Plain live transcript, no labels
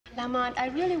Lamont, I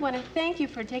really want to thank you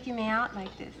for taking me out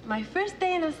like this. My first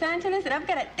day in Los Angeles, and I've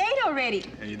got a date already.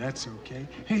 Hey, that's okay.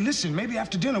 Hey, listen, maybe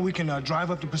after dinner we can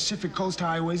drive up the Pacific Coast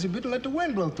highways a bit and let the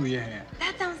wind blow through your hair.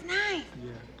 That sounds nice.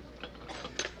 Yeah.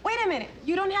 Wait a minute.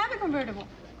 You don't have a convertible.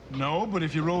 No, but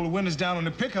if you roll the windows down on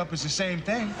the pickup, it's the same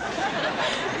thing.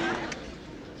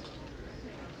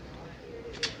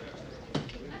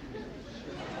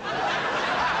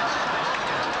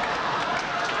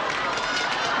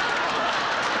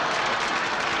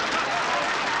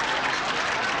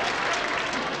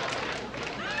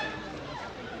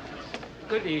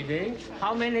 Good evening.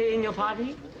 How many in your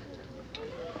party?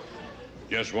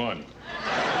 Just one.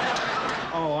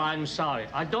 Oh, I'm sorry.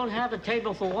 I don't have a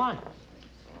table for one.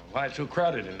 Why it's so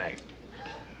crowded tonight?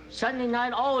 Sunday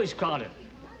night, always crowded.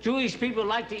 Jewish people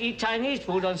like to eat Chinese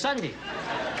food on Sunday.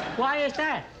 Why is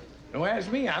that? Don't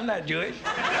ask me. I'm not Jewish.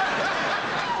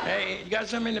 Hey, you got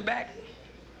something in the back?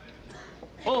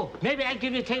 Oh, maybe I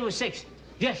give you a table of 6.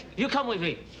 Yes, you come with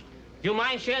me. You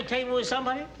mind share a table with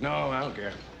somebody? No, I don't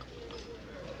care.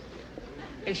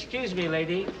 Excuse me,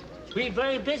 lady. We're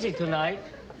very busy tonight.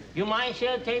 You mind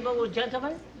share a table with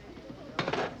gentlemen?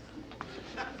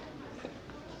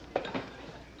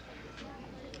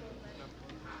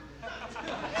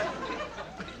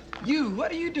 You,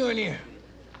 what are you doing here?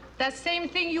 The same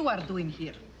thing you are doing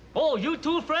here. Oh, you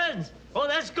two friends. Oh,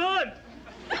 that's good.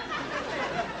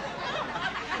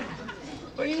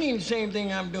 What do you mean the same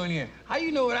thing I'm doing here? How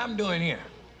you know what I'm doing here?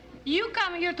 You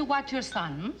come here to watch your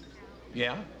son.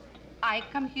 Yeah? I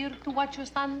come here to watch your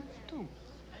son, too.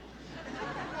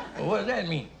 Well, what does that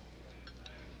mean?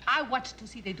 I watch to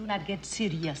see they do not get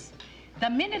serious. The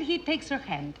minute he takes her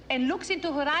hand and looks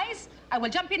into her eyes, I will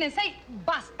jump in and say,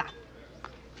 basta.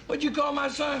 What'd you call my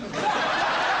son?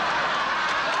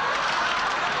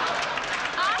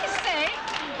 I say,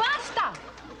 basta.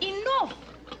 Enough.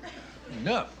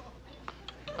 Enough.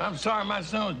 I'm sorry my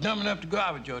son was dumb enough to go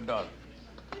out with your daughter.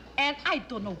 And I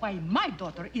don't know why my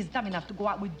daughter is dumb enough to go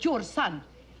out with your son.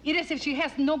 It is if she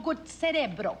has no good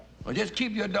cerebro. Well, just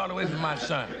keep your daughter away from my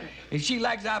son. If she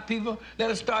likes our people,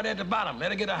 let her start at the bottom. Let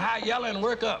her get a high yellow and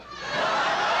work up.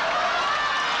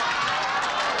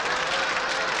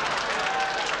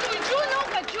 Do you know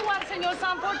what you are, Senor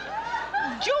Sanford?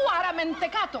 You are a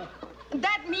mentecato.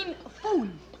 That means fool.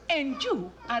 And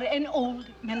you are an old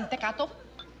mentecato.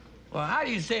 Well, how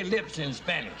do you say lips in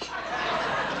Spanish?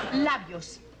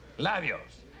 Labios. Labios.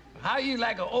 How you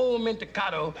like an old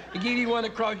mentecato to get you one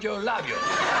across your labios?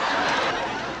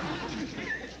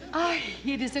 Ay,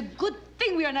 it is a good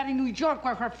thing we are not in New York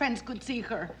where her friends could see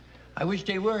her. I wish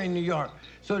they were in New York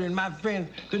so that my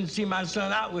friends couldn't see my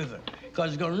son out with her,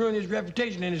 because it's going to ruin his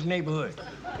reputation in his neighborhood.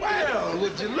 Well,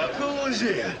 would you look who's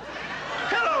here?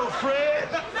 Hello, Fred.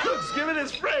 Look, give me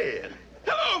this Fred.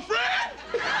 Hello, Fred.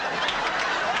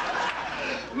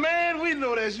 Man, we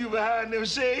know that's you behind them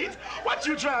shades. What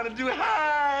you trying to do?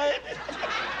 Hide?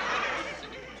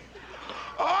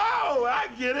 Oh, I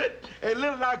get it. A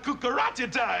little like cucaracha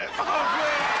time.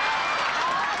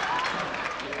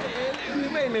 Hey,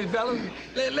 wait a minute, fellas.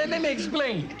 Let me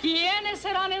explain. ¿Quiénes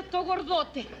serán estos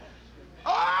gordote?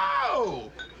 Oh,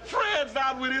 Fred's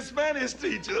out with his Spanish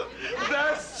teacher.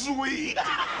 That's sweet.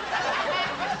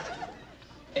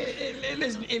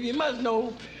 Listen, if you must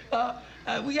know,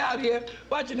 we out here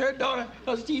watching her daughter,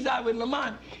 because she's out with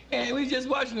Lamont, and we just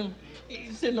watching him.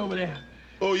 He's sitting over there.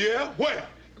 Oh, yeah? Where?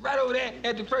 Right over there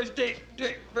at the first date.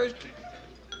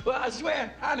 Well, I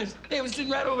swear, honest, they were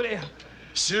sitting right over there.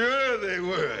 Sure they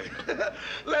were.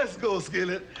 Let's go,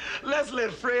 Skillet. Let's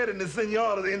let Fred and the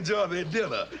senora enjoy their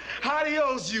dinner.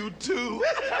 Adios, you two.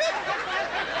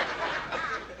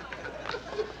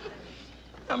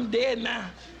 I'm dead now.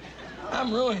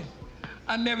 I'm ruined.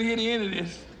 I never hear the end of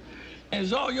this. And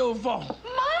it's all your fault.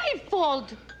 My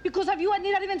fault. Because of you, I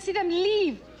did not even see them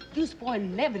leave. You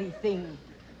spoiled everything.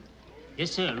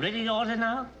 Yes, sir. Ready to order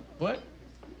now? What?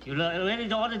 You ready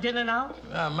to order dinner now?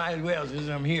 Might as well, since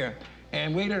I'm here.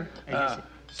 And waiter,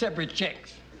 separate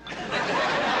checks.